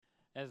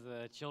As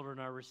the children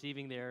are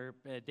receiving their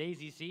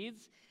daisy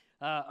seeds,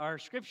 our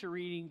scripture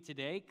reading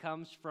today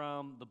comes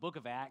from the book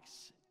of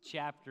Acts,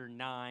 chapter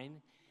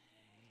 9.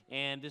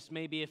 And this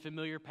may be a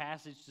familiar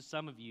passage to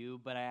some of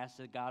you, but I ask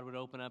that God would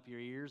open up your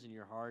ears and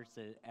your hearts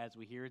that as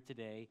we hear it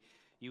today,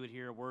 you would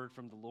hear a word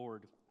from the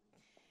Lord.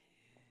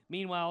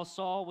 Meanwhile,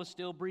 Saul was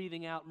still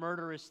breathing out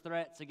murderous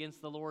threats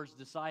against the Lord's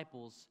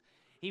disciples.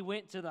 He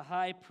went to the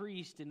high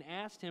priest and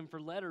asked him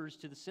for letters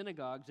to the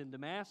synagogues in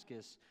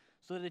Damascus,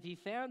 so that if he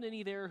found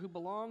any there who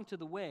belonged to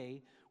the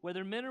way,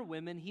 whether men or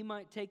women, he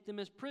might take them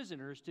as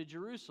prisoners to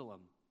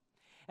Jerusalem.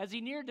 As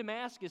he neared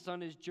Damascus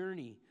on his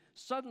journey,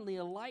 suddenly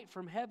a light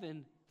from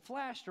heaven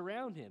flashed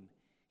around him.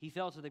 He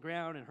fell to the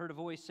ground and heard a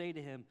voice say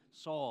to him,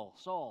 "Saul,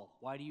 Saul,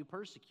 why do you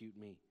persecute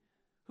me?"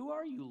 "Who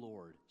are you,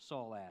 Lord?"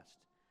 Saul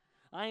asked.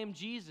 "I am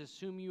Jesus,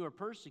 whom you are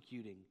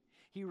persecuting."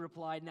 He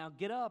replied, "Now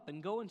get up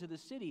and go into the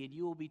city, and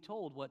you will be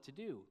told what to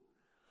do."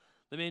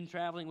 The men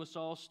traveling with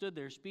Saul stood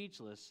there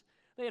speechless.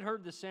 They had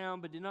heard the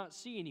sound but did not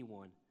see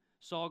anyone.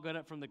 Saul got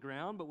up from the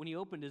ground, but when he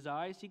opened his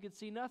eyes, he could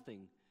see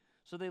nothing.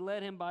 So they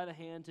led him by the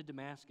hand to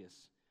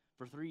Damascus.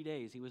 For 3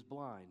 days he was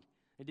blind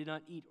and did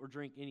not eat or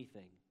drink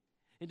anything.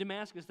 In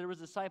Damascus there was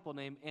a disciple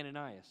named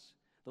Ananias.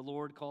 The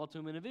Lord called to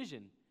him in a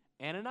vision,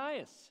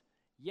 "Ananias."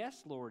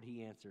 "Yes, Lord,"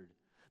 he answered.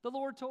 The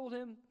Lord told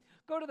him,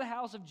 "Go to the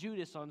house of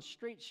Judas on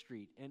Straight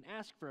Street and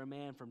ask for a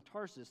man from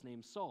Tarsus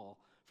named Saul,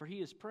 for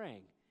he is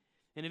praying.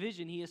 In a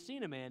vision he has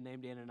seen a man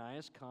named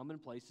Ananias come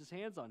and place his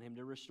hands on him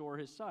to restore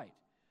his sight."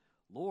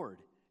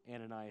 "Lord,"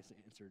 Ananias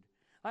answered,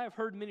 "I have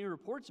heard many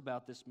reports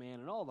about this man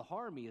and all the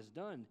harm he has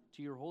done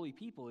to your holy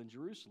people in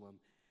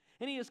Jerusalem.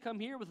 And he has come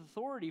here with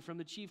authority from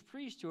the chief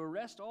priest to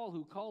arrest all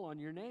who call on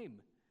your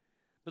name."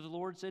 But the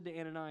Lord said to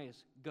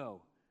Ananias,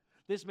 "Go.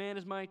 This man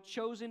is my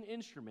chosen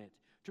instrument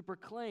to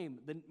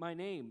proclaim my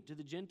name to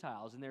the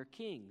Gentiles and their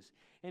kings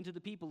and to the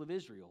people of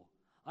Israel.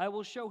 I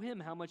will show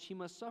him how much he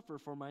must suffer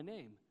for my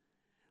name."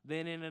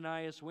 Then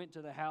Ananias went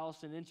to the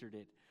house and entered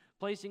it.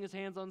 Placing his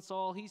hands on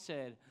Saul, he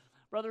said,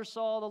 "Brother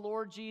Saul, the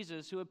Lord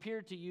Jesus, who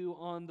appeared to you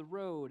on the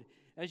road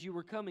as you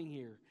were coming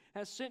here,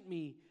 has sent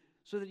me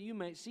so that you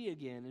might see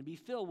again and be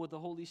filled with the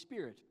Holy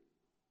Spirit."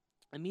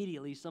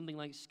 Immediately something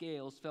like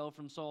scales fell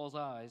from Saul's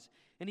eyes,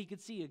 and he could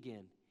see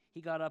again.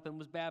 He got up and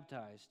was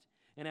baptized,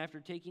 and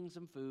after taking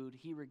some food,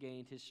 he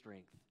regained his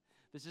strength.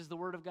 This is the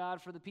word of God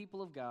for the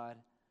people of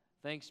God.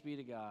 Thanks be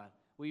to God.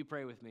 Will you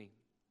pray with me?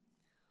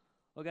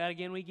 Well, God,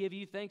 again, we give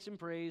you thanks and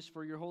praise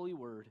for your holy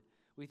word.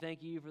 We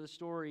thank you for the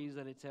stories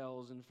that it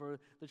tells and for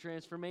the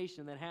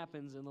transformation that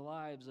happens in the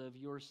lives of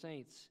your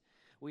saints.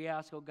 We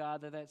ask, oh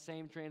God, that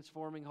same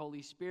transforming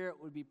Holy Spirit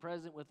would be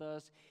present with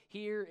us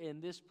here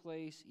in this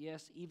place,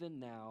 yes, even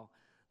now,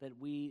 that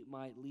we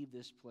might leave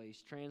this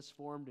place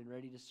transformed and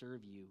ready to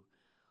serve you.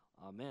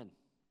 Amen.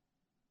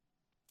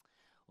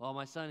 Well,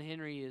 my son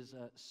Henry is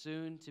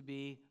soon to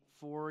be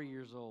 4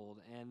 years old,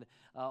 and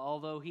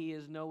although he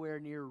is nowhere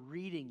near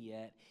reading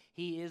yet,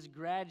 he is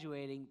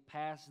graduating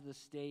past the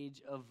stage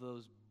of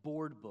those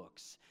board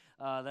books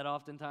that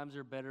oftentimes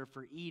are better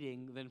for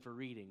eating than for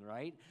reading,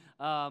 right?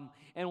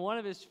 And one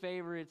of his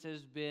favorites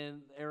has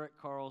been Eric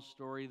Carle's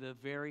story, The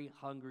Very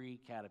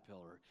Hungry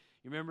Caterpillar.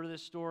 You remember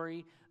this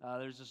story?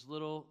 There's this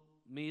little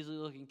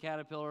measly-looking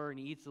caterpillar, and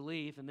he eats a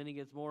leaf, and then he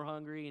gets more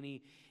hungry, and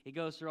he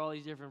goes through all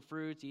these different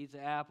fruits. He eats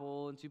an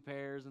apple and 2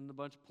 pears and a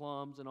bunch of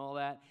plums and all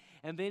that,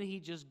 and then he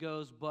just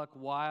goes buck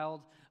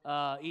wild,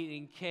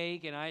 eating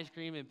cake and ice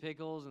cream and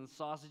pickles and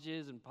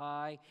sausages and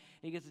pie.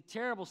 And he gets a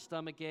terrible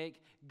stomach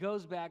ache,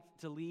 goes back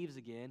to leaves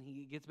again.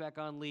 He gets back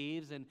on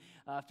leaves and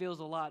feels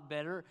a lot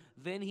better.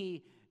 Then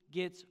he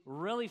gets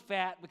really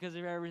fat because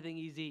of everything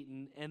he's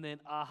eaten, and then,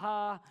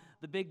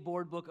 the big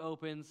board book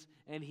opens,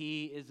 and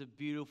he is a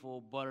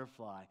beautiful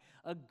butterfly.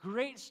 A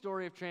great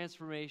story of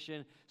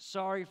transformation.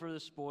 Sorry for the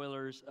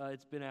spoilers.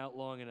 It's been out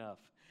long enough.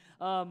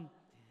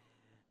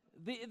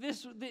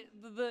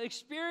 The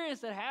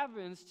experience that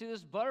happens to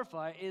this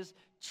butterfly is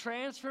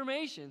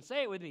transformation.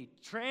 Say it with me,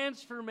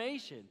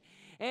 transformation.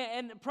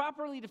 And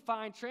properly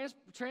defined, I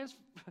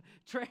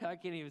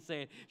can't even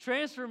say it.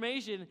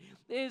 Transformation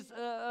is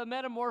a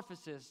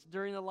metamorphosis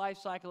during the life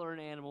cycle of an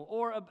animal.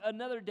 Or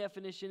another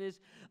definition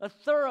is a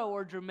thorough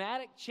or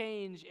dramatic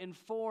change in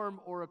form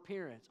or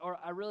appearance. Or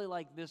I really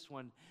like this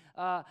one.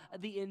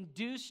 The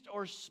induced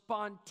or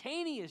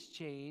spontaneous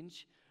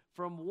change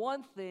from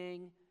one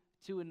thing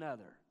to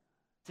another.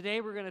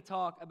 Today we're going to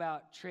talk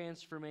about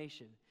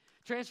transformation.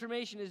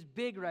 Transformation is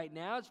big right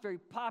now. It's very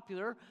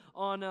popular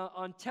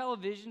on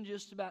television,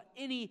 just about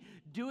any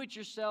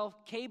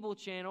do-it-yourself cable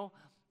channel.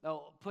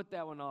 Oh, put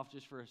that one off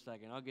just for a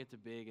second. I'll get to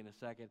big in a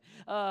second.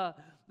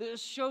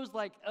 There's shows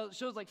like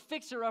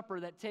Fixer Upper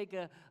that take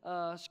a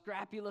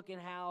scrappy-looking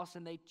house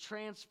and they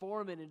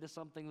transform it into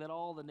something that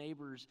all the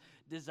neighbors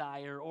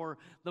desire. Or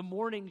the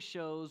morning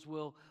shows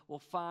will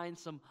find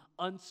some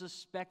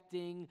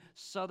unsuspecting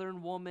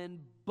Southern woman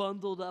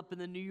bundled up in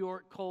the New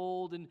York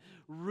cold and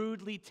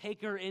rudely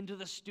take her into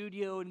the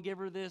studio and give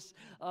her this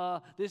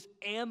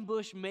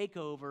ambush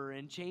makeover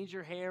and change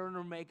her hair and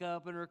her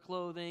makeup and her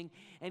clothing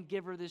and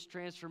give her this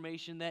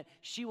transformation that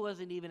she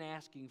wasn't even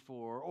asking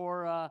for.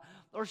 Or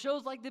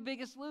shows like The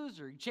Biggest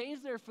Loser.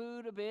 Change their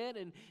food a bit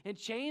and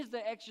change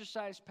the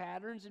exercise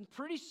patterns, and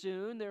pretty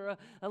soon they're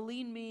a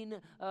lean, mean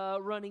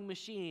running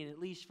machine, at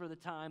least for the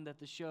time that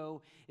the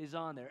show is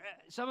on there.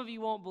 Some of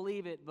you won't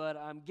believe it, but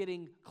I'm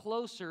getting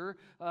closer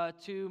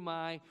to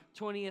my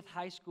 20th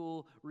high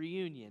school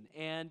reunion.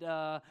 And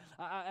at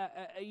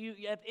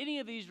any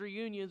of these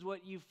reunions,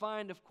 what you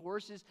find, of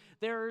course, is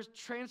there's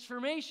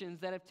transformations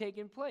that have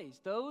taken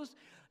place. Those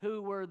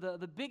who were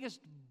the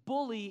biggest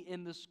bully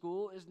in the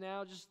school is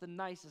now just the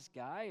nicest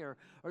guy, or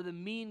the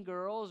mean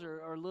girls,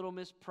 or Little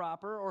Miss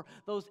Proper, or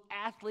those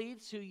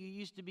athletes who you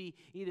used to be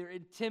either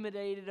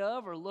intimidated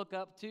of or look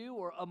up to,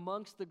 or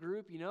amongst the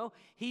group,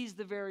 he's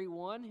the very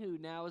one who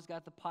now has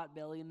got the pot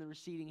belly and the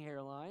receding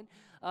hairline.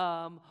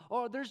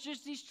 Or there's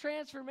just these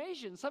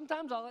transformations.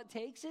 Sometimes all it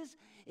takes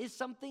is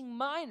something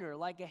minor,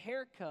 like a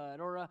haircut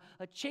or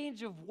a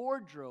change of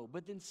wardrobe,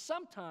 but then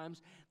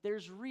sometimes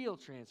there's real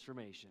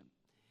transformation.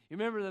 You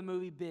remember the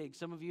movie Big?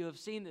 Some of you have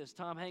seen this.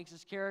 Tom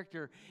Hanks'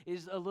 character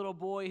is a little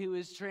boy who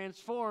is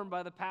transformed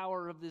by the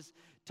power of this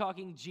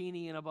talking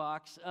genie in a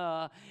box,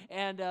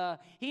 and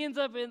he ends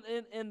up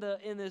in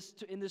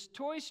this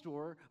toy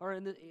store, or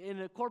in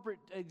a corporate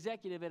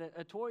executive at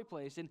a toy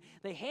place, and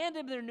they hand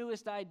him their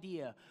newest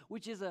idea,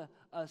 which is a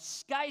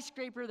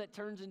skyscraper that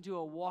turns into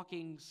a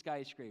walking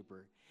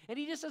skyscraper. And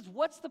he just says,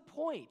 "What's the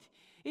point?"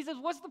 He says,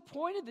 "What's the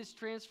point of this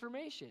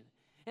transformation?"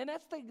 And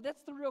that's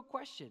the real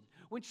question.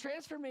 When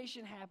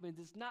transformation happens,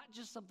 it's not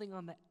just something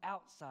on the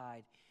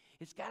outside.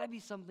 It's got to be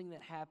something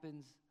that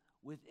happens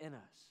within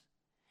us.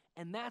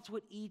 And that's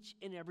what each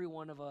and every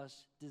one of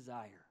us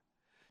desire,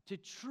 to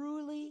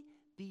truly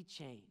be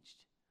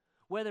changed.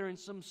 Whether in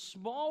some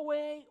small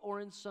way or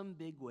in some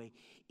big way,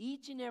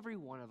 each and every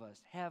one of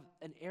us have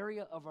an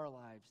area of our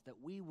lives that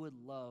we would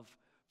love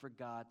for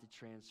God to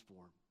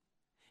transform.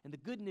 And the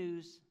good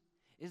news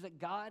is that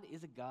God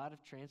is a God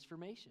of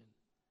transformation.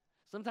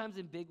 Sometimes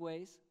in big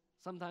ways,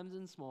 sometimes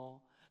in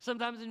small,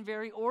 sometimes in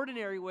very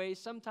ordinary ways,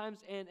 sometimes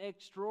in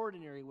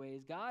extraordinary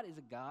ways. God is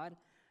a God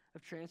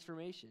of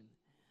transformation.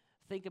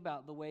 Think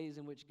about the ways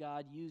in which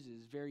God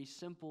uses very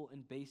simple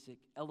and basic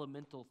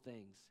elemental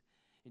things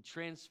and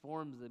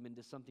transforms them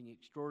into something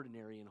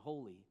extraordinary and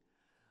holy.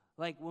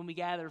 Like when we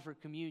gather for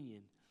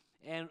communion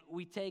and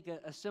we take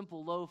a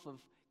simple loaf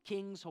of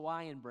King's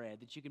Hawaiian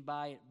bread that you can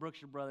buy at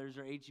Brookshire Brothers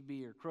or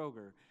H-E-B or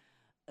Kroger,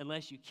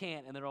 unless you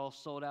can't, and they're all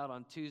sold out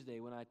on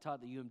Tuesday when I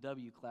taught the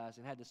UMW class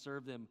and had to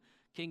serve them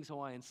King's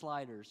Hawaiian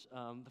sliders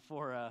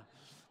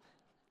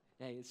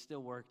hey, it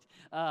still worked.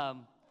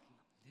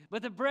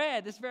 But the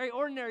bread, this very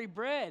ordinary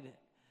bread,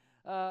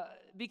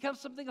 becomes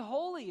something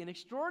holy and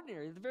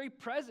extraordinary. The very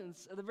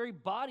presence of the very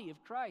body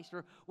of Christ.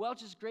 Or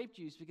Welch's grape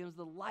juice becomes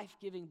the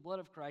life-giving blood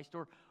of Christ.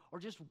 Or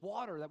just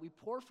water that we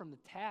pour from the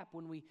tap.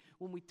 When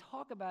we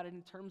talk about it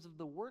in terms of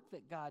the work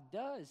that God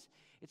does,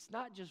 it's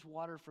not just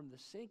water from the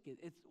sink.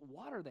 It's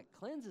water that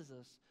cleanses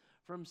us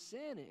from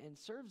sin and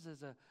serves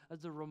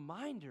as a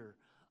reminder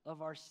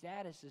of our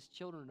status as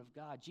children of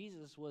God.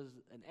 Jesus was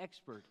an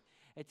expert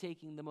at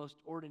taking the most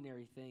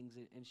ordinary things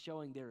and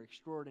showing their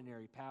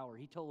extraordinary power.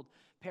 He told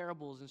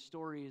parables and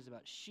stories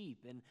about sheep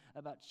and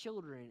about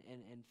children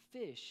and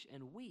fish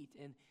and wheat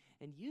and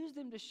used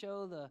them to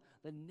show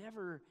the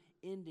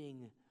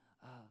never-ending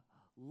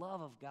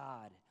love of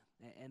God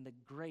and the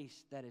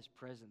grace that is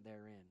present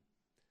therein.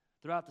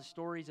 Throughout the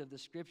stories of the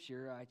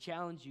Scripture, I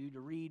challenge you to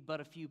read but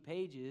a few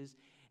pages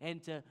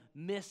and to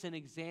miss an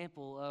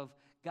example of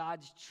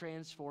God's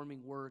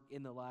transforming work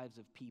in the lives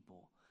of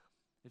people.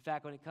 In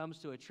fact, when it comes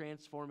to a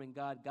transforming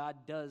God, God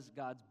does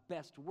God's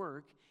best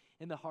work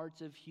in the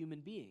hearts of human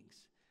beings.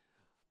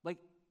 Like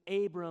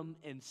Abram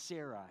and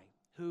Sarai,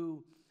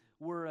 who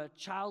were a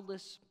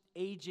childless,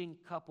 aging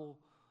couple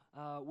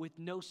with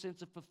no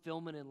sense of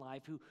fulfillment in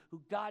life, who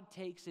God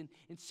takes and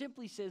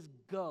simply says,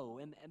 go.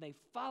 And they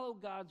follow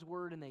God's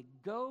word and they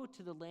go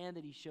to the land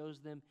that he shows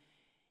them.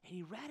 And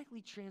he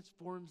radically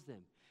transforms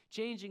them,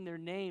 changing their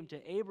name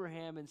to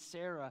Abraham and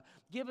Sarah,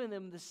 giving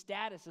them the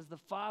status as the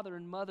father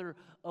and mother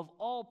of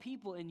all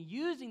people, and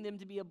using them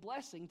to be a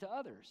blessing to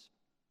others.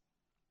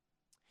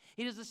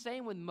 He does the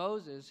same with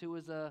Moses, who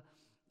was a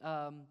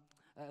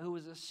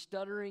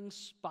stuttering,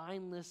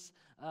 spineless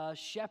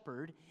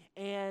shepherd,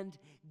 and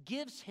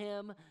gives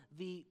him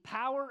the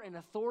power and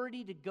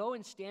authority to go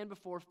and stand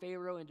before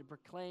Pharaoh and to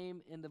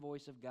proclaim in the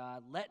voice of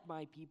God, "Let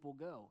my people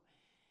go."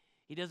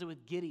 He does it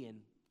with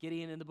Gideon.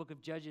 Gideon in the book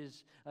of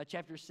Judges,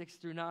 chapter 6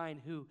 through 9,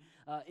 who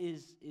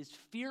is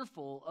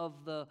fearful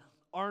of the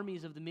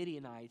armies of the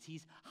Midianites.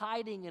 He's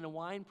hiding in a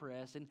wine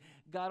press, and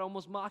God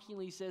almost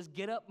mockingly says,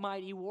 "Get up,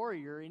 mighty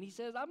warrior." And he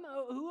says,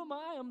 who am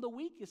I? I'm the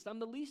weakest. I'm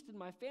the least in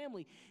my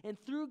family. And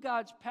through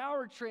God's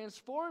power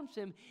transforms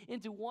him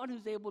into one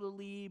who's able to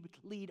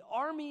lead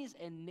armies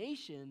and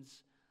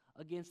nations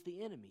against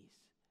the enemies.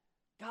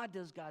 God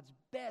does God's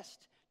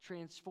best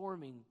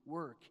transforming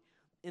work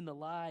in the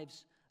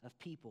lives of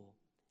people.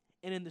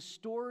 And in the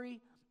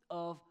story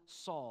of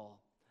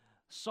Saul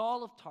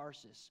of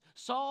Tarsus,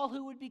 Saul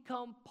who would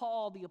become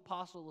Paul, the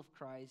apostle of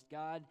Christ,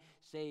 God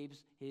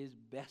saves his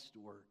best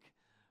work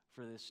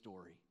for this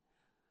story.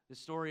 The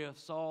story of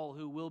Saul,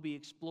 who we'll be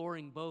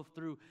exploring both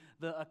through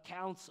the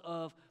accounts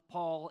of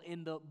Paul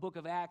in the book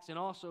of Acts and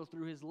also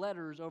through his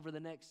letters over the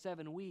next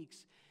 7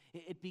 weeks.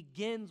 It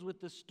begins with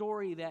the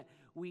story that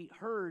we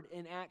heard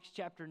in Acts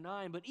chapter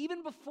 9. But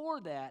even before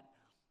that,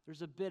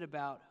 there's a bit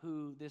about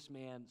who this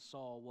man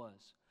Saul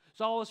was.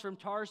 Saul was from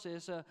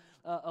Tarsus,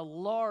 a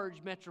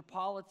large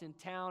metropolitan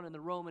town in the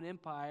Roman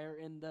Empire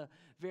in the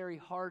very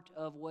heart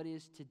of what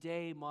is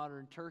today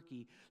modern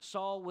Turkey.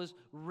 Saul was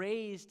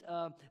raised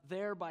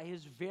there by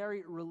his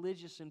very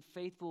religious and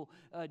faithful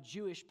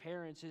Jewish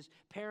parents. His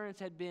parents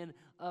had been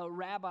a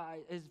rabbi.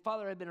 His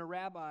father had been a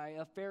rabbi,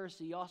 a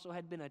Pharisee. He also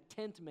had been a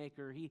tent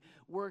maker. He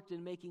worked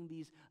in making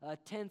these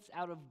tents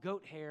out of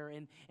goat hair.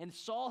 And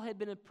Saul had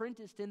been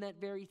apprenticed in that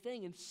very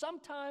thing. And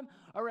sometime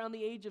around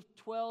the age of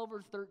 12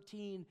 or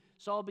 13,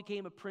 Saul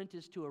became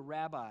apprenticed to a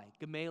rabbi,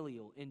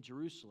 Gamaliel, in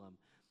Jerusalem.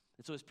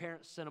 And so his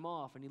parents sent him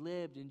off, and he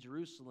lived in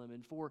Jerusalem.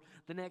 And for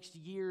the next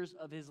years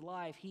of his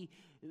life, he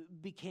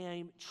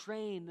became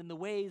trained in the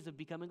ways of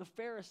becoming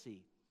a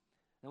Pharisee.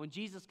 Now, when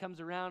Jesus comes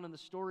around in the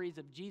stories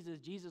of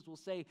Jesus will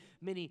say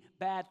many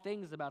bad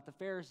things about the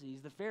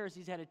Pharisees. The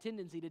Pharisees had a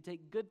tendency to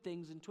take good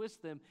things and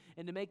twist them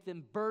and to make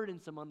them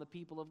burdensome on the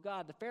people of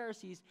God. The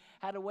Pharisees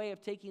had a way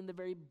of taking the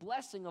very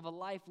blessing of a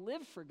life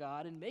lived for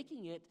God and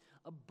making it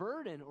a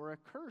burden or a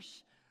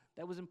curse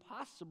that was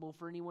impossible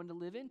for anyone to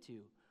live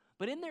into.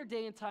 But in their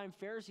day and time,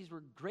 Pharisees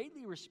were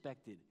greatly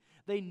respected.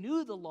 They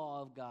knew the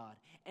law of God,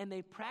 and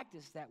they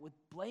practiced that with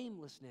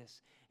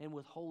blamelessness and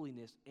with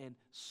holiness. And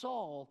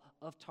Saul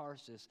of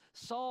Tarsus,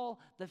 Saul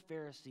the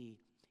Pharisee,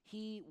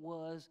 he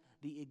was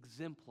the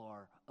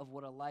exemplar of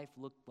what a life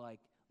looked like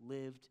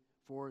lived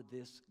for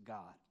this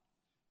God.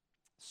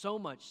 So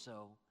much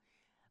so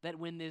that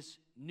when this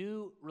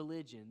new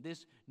religion,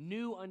 this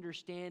new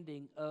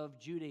understanding of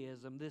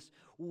Judaism, this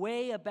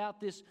way about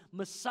this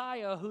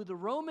Messiah who the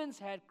Romans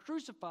had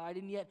crucified,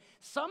 and yet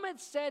some had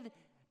said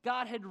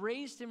God had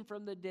raised him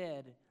from the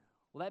dead,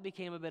 well, that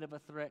became a bit of a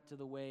threat to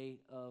the way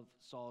of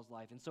Saul's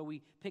life. And so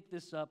we pick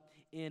this up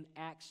in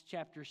Acts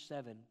chapter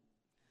 7,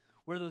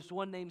 where this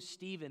one named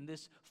Stephen,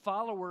 this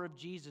follower of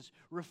Jesus,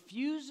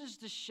 refuses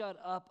to shut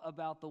up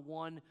about the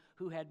one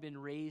who had been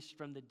raised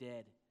from the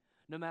dead,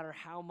 no matter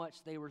how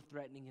much they were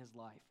threatening his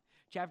life.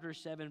 Chapter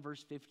 7,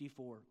 verse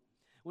 54.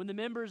 When the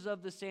members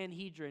of the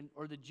Sanhedrin,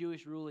 or the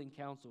Jewish ruling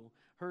council,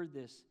 heard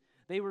this,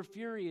 they were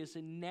furious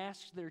and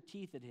gnashed their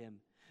teeth at him.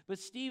 But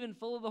Stephen,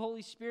 full of the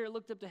Holy Spirit,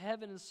 looked up to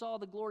heaven and saw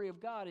the glory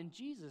of God and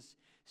Jesus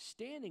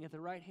standing at the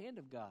right hand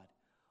of God.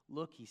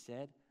 Look, he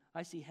said,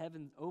 I see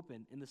heaven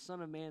open and the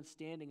Son of Man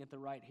standing at the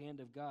right hand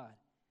of God.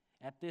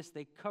 At this,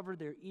 they covered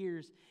their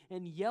ears,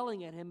 and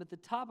yelling at him at the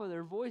top of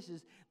their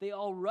voices, they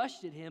all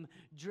rushed at him,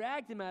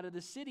 dragged him out of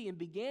the city, and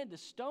began to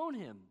stone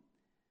him.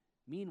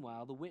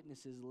 Meanwhile, the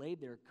witnesses laid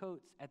their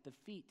coats at the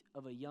feet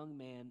of a young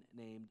man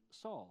named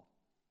Saul.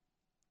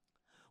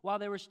 While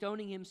they were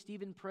stoning him,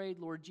 Stephen prayed,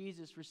 Lord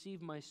Jesus,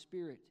 receive my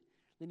spirit.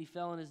 Then he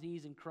fell on his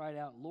knees and cried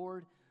out,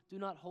 Lord, do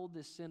not hold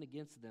this sin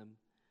against them.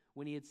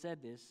 When he had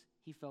said this,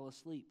 he fell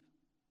asleep.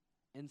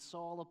 And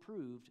Saul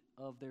approved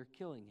of their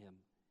killing him.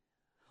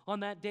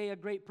 On that day, a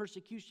great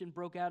persecution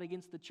broke out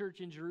against the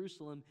church in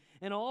Jerusalem,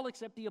 and all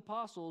except the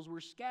apostles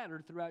were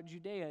scattered throughout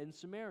Judea and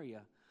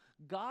Samaria.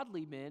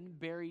 Godly men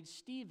buried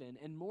Stephen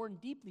and mourned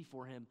deeply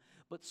for him,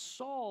 but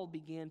Saul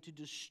began to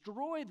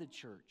destroy the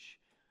church.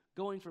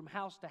 Going from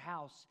house to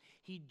house,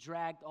 he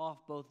dragged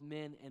off both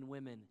men and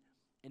women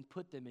and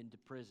put them into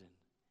prison.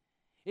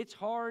 It's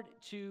hard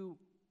to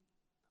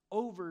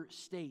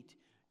overstate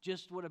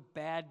just what a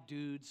bad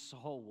dude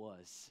Saul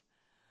was.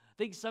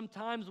 I think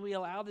sometimes we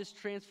allow this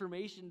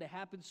transformation to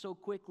happen so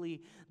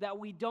quickly that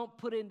we don't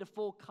put into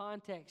full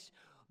context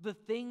the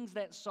things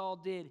that Saul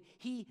did.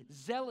 He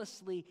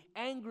zealously,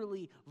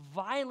 angrily,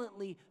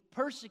 violently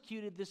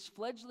persecuted this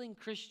fledgling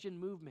Christian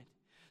movement.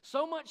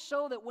 So much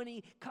so that when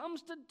he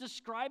comes to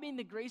describing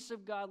the grace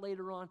of God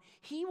later on,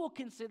 he will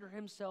consider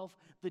himself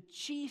the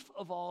chief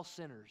of all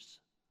sinners,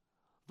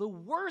 the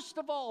worst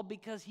of all,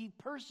 because he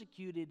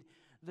persecuted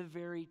the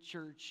very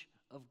church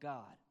of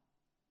God.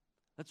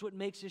 That's what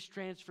makes his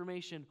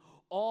transformation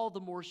all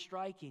the more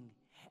striking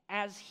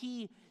as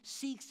he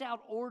seeks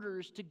out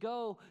orders to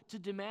go to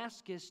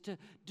Damascus to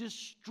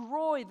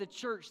destroy the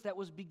church that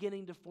was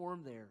beginning to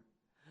form there.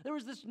 There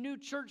was this new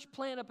church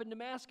plant up in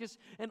Damascus,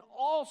 and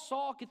all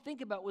Saul could think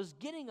about was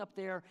getting up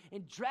there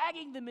and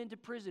dragging them into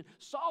prison.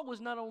 Saul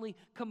was not only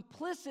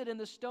complicit in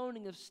the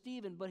stoning of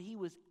Stephen, but he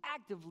was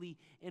actively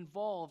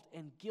involved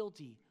and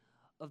guilty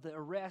of the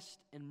arrest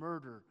and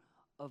murder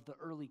of the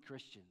early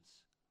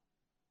Christians.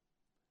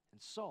 And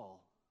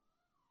Saul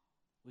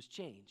was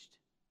changed.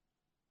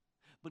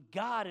 But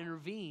God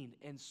intervened,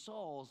 and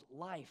Saul's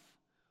life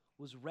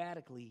was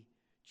radically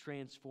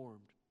transformed.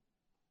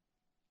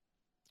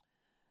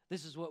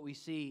 This is what we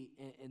see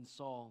in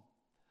Saul.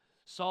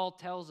 Saul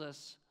tells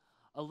us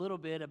a little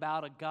bit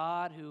about a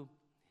God who,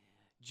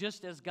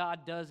 just as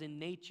God does in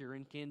nature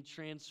and can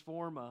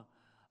transform a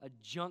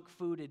junk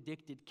food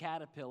addicted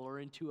caterpillar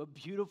into a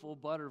beautiful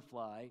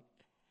butterfly,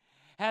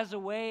 has a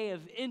way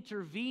of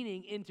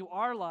intervening into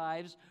our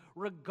lives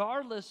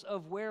regardless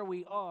of where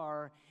we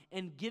are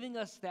and giving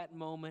us that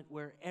moment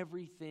where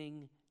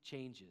everything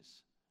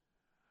changes.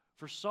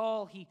 For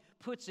Saul, he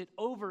puts it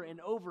over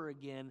and over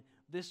again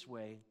this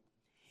way.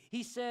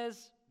 He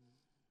says,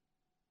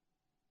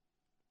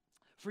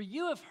 "For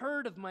you have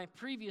heard of my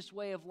previous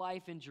way of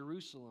life in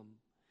Jerusalem,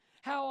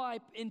 how I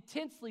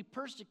intensely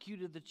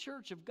persecuted the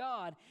church of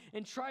God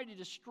and tried to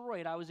destroy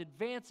it. I was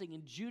advancing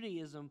in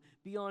Judaism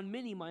beyond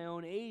many my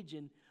own age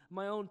and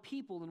my own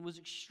people and was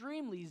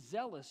extremely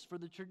zealous for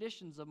the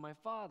traditions of my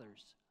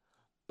fathers.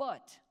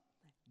 But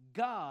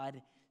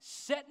God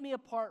set me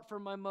apart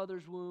from my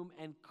mother's womb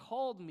and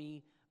called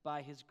me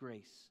by his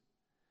grace."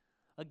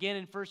 Again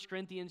in 1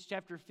 Corinthians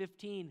chapter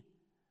 15,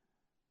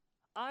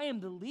 "I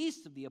am the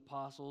least of the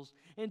apostles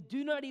and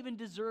do not even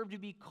deserve to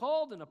be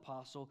called an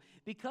apostle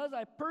because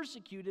I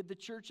persecuted the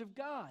church of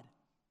God.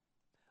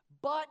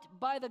 But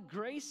by the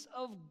grace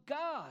of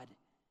God,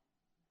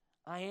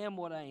 I am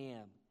what I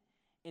am,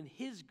 and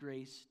his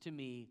grace to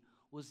me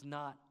was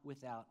not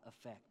without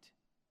effect."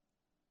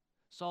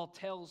 Saul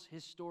tells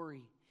his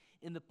story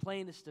in the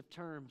plainest of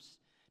terms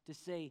to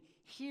say,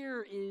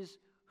 here is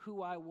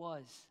who I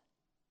was,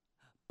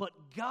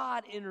 but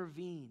God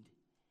intervened.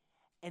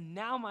 And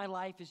now my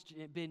life has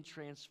been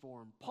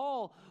transformed.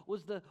 Paul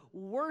was the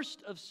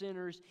worst of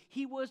sinners.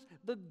 He was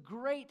the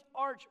great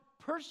arch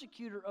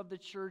persecutor of the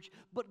church.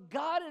 But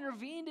God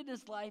intervened in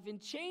his life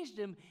and changed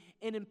him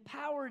and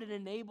empowered and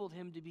enabled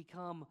him to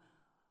become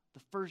the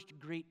first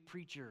great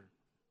preacher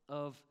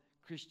of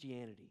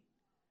Christianity.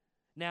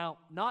 Now,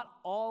 not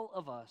all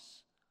of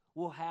us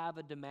will have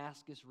a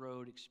Damascus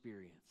Road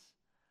experience.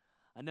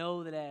 I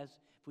know that if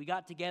we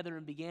got together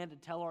and began to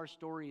tell our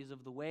stories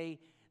of the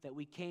way that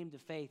we came to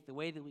faith, the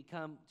way that we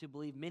come to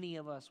believe, many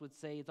of us would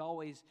say it's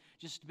always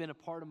just been a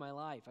part of my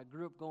life. I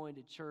grew up going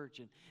to church,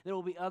 and there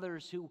will be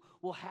others who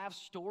will have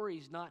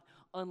stories not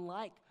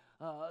unlike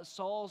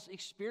Saul's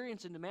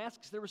experience in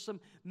Damascus. There was some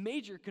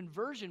major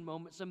conversion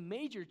moments, some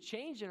major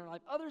change in our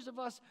life. Others of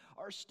us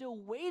are still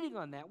waiting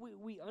on that.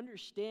 We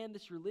understand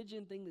this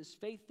religion thing, this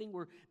faith thing.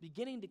 We're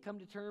beginning to come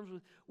to terms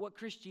with what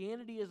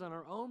Christianity is on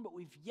our own, but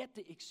we've yet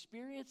to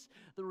experience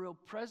the real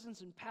presence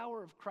and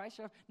power of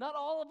Christ. Not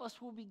all of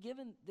us will be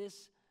given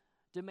this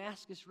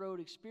Damascus Road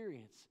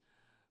experience.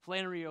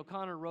 Flannery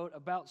O'Connor wrote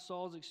about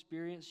Saul's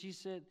experience. She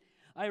said,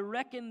 "I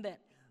reckon that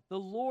the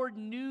Lord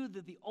knew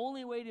that the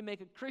only way to make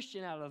a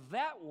Christian out of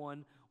that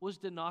one was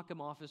to knock him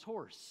off his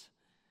horse."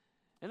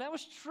 And that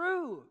was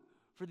true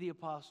for the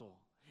apostle.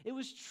 It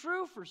was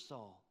true for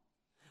Saul.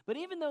 But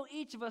even though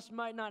each of us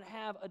might not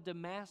have a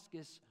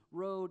Damascus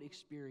Road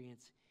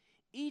experience,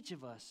 each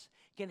of us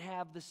can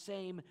have the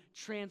same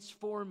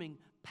transforming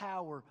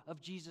power of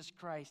Jesus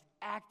Christ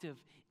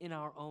active in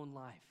our own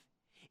life.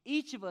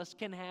 Each of us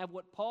can have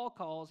what Paul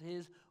calls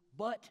his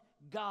 "but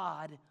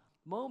God"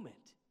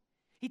 moment.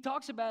 He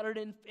talks about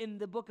it in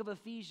the book of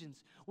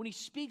Ephesians when he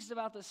speaks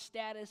about the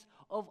status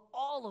of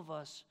all of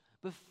us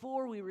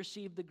before we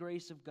received the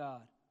grace of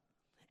God.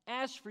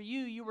 "As for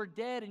you, you were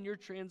dead in your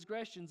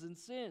transgressions and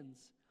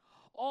sins.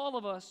 All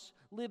of us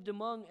lived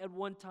among at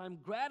one time,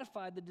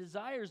 gratified the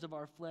desires of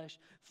our flesh,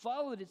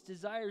 followed its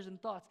desires and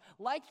thoughts.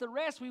 Like the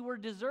rest, we were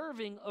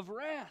deserving of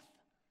wrath.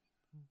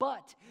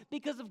 But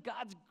because of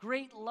God's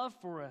great love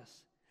for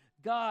us,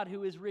 God,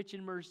 who is rich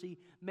in mercy,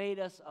 made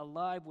us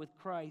alive with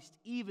Christ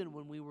even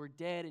when we were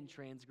dead in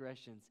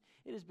transgressions.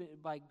 It has been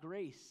by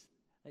grace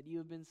that you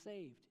have been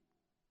saved."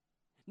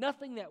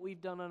 Nothing that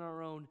we've done on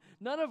our own,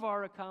 none of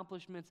our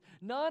accomplishments,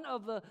 none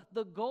of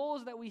the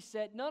goals that we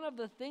set, none of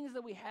the things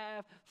that we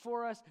have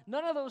for us,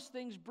 none of those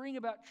things bring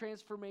about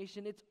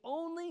transformation. It's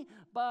only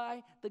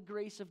by the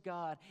grace of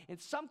God.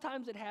 And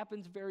sometimes it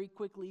happens very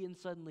quickly and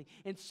suddenly,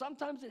 and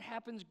sometimes it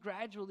happens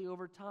gradually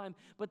over time.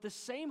 But the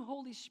same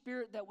Holy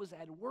Spirit that was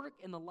at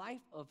work in the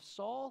life of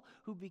Saul,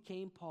 who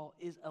became Paul,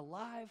 is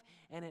alive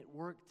and at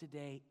work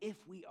today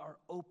if we are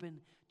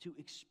open to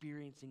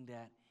experiencing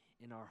that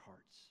in our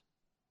hearts.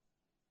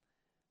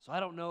 So I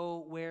don't know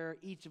where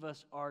each of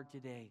us are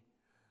today.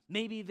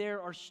 Maybe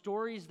there are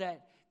stories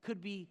that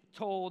could be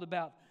told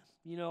about,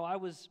 I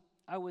was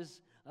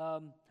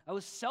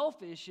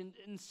selfish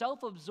and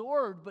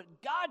self-absorbed,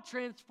 but God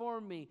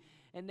transformed me,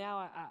 and now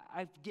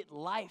I get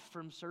life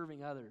from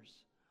serving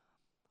others.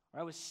 Or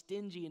I was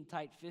stingy and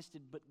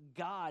tight-fisted, but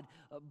God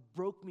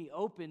broke me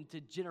open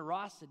to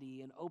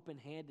generosity and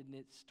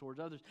open-handedness towards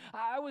others.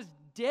 I was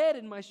dead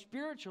in my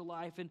spiritual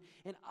life and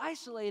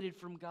isolated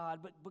from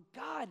God, but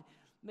God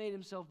made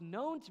himself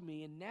known to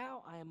me, and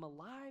now I am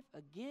alive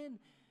again.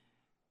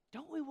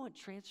 Don't we want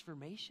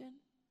transformation?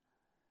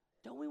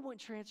 Don't we want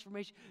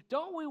transformation?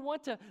 Don't we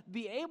want to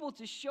be able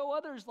to show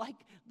others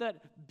like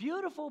that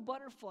beautiful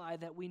butterfly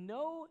that we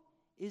know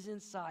is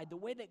inside, the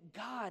way that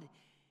God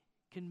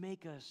can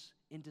make us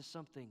into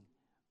something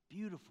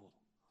beautiful?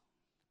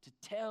 to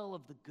tell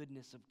of the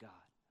goodness of God.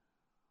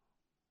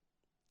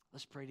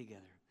 Let's pray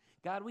together.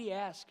 God, we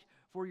ask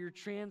for your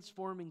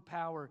transforming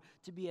power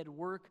to be at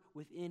work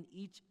within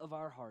each of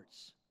our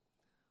hearts.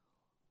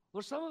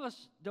 Lord, some of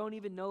us don't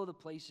even know the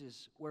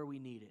places where we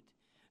need it.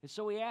 And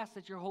so we ask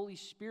that your Holy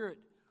Spirit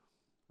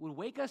would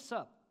wake us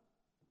up,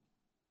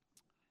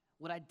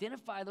 would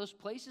identify those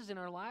places in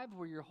our lives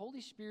where your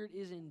Holy Spirit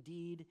is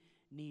indeed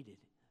needed.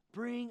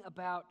 Bring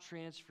about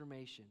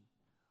transformation.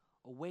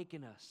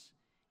 Awaken us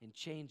and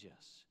change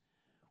us.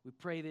 We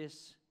pray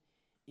this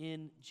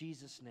in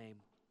Jesus' name.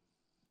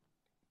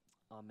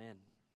 Amen.